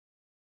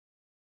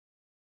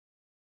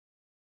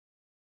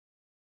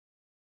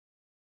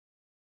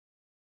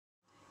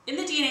In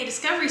the DNA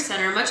Discovery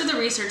Center, much of the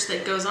research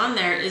that goes on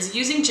there is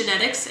using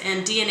genetics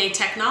and DNA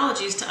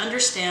technologies to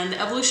understand the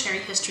evolutionary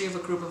history of a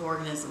group of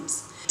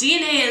organisms.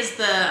 DNA is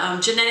the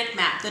genetic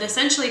map that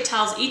essentially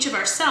tells each of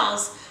our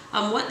cells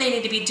what they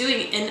need to be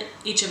doing in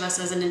each of us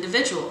as an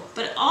individual,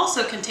 but it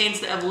also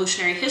contains the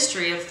evolutionary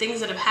history of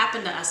things that have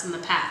happened to us in the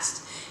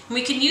past. And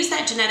we can use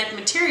that genetic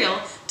material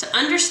to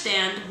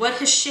understand what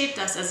has shaped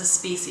us as a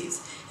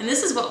species. And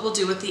this is what we'll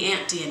do with the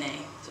ant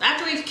DNA. So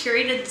after we've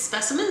curated the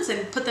specimens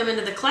and put them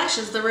into the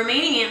collections, the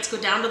remaining ants go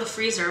down to the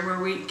freezer where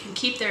we can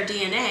keep their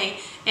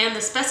DNA and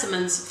the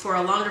specimens for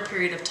a longer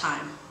period of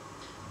time.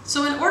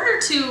 So in order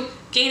to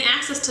gain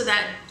access to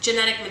that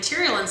genetic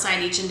material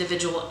inside each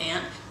individual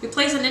ant, we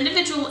place an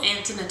individual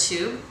ant in a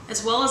tube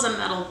as well as a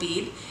metal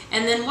bead,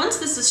 and then once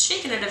this is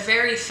shaken at a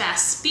very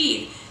fast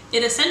speed,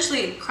 it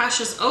essentially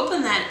crushes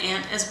open that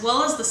ant as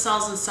well as the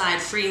cells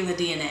inside, freeing the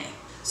DNA.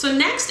 So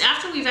next,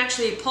 after we've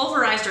actually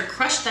pulverized or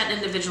crushed that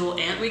individual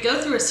ant, we go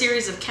through a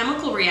series of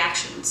chemical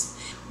reactions.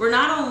 We're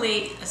not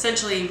only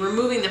essentially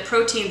removing the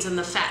proteins and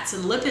the fats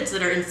and lipids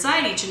that are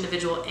inside each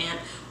individual ant,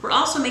 we're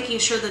also making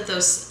sure that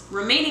those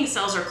remaining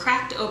cells are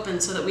cracked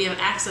open so that we have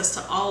access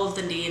to all of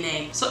the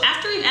DNA. So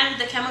after we've added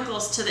the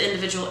chemicals to the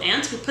individual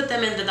ants, we put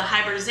them into the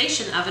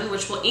hybridization oven,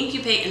 which will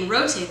incubate and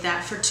rotate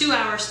that for 2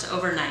 hours to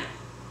overnight.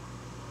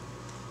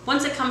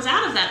 Once it comes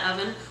out of that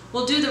oven,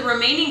 we'll do the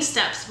remaining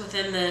steps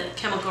within the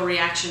chemical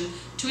reaction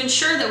to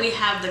ensure that we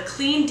have the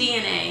clean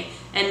DNA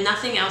and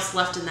nothing else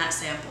left in that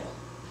sample.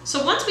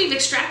 So once we've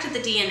extracted the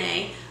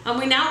DNA,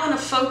 we now want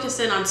to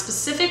focus in on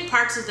specific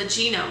parts of the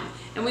genome,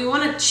 and we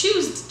want to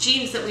choose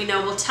genes that we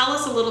know will tell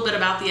us a little bit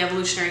about the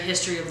evolutionary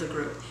history of the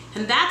group.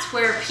 And that's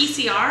where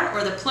PCR,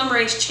 or the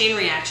polymerase chain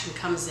reaction,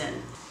 comes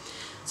in.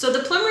 So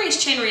the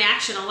polymerase chain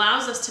reaction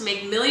allows us to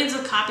make millions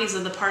of copies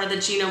of the part of the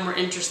genome we're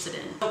interested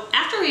in. So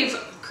after we've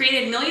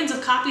created millions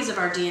of copies of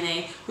our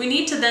DNA, we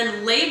need to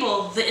then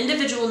label the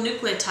individual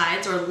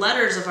nucleotides or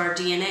letters of our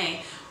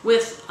DNA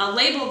with a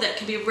label that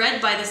can be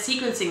read by the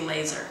sequencing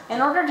laser.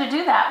 In order to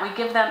do that, we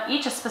give them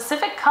each a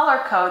specific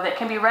color code that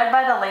can be read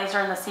by the laser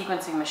in the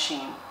sequencing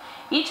machine.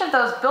 Each of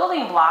those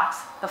building blocks,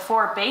 the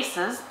 4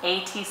 bases,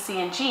 A, T,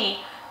 C, and G,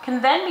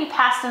 can then be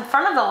passed in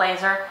front of the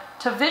laser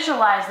to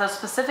visualize those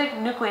specific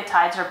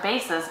nucleotides or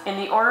bases in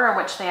the order in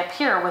which they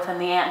appear within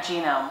the ant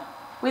genome.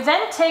 We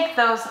then take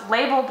those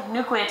labeled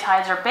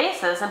nucleotides or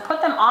bases and put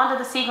them onto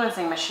the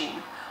sequencing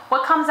machine.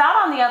 What comes out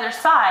on the other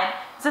side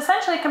is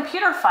essentially a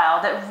computer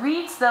file that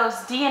reads those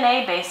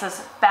DNA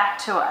bases back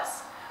to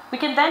us. We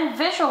can then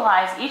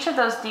visualize each of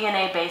those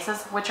DNA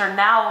bases, which are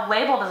now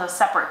labeled as a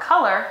separate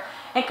color,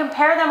 and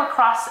compare them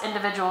across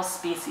individual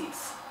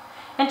species.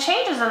 And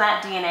changes in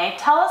that DNA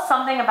tell us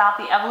something about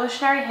the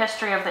evolutionary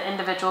history of the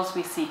individuals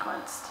we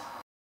sequenced.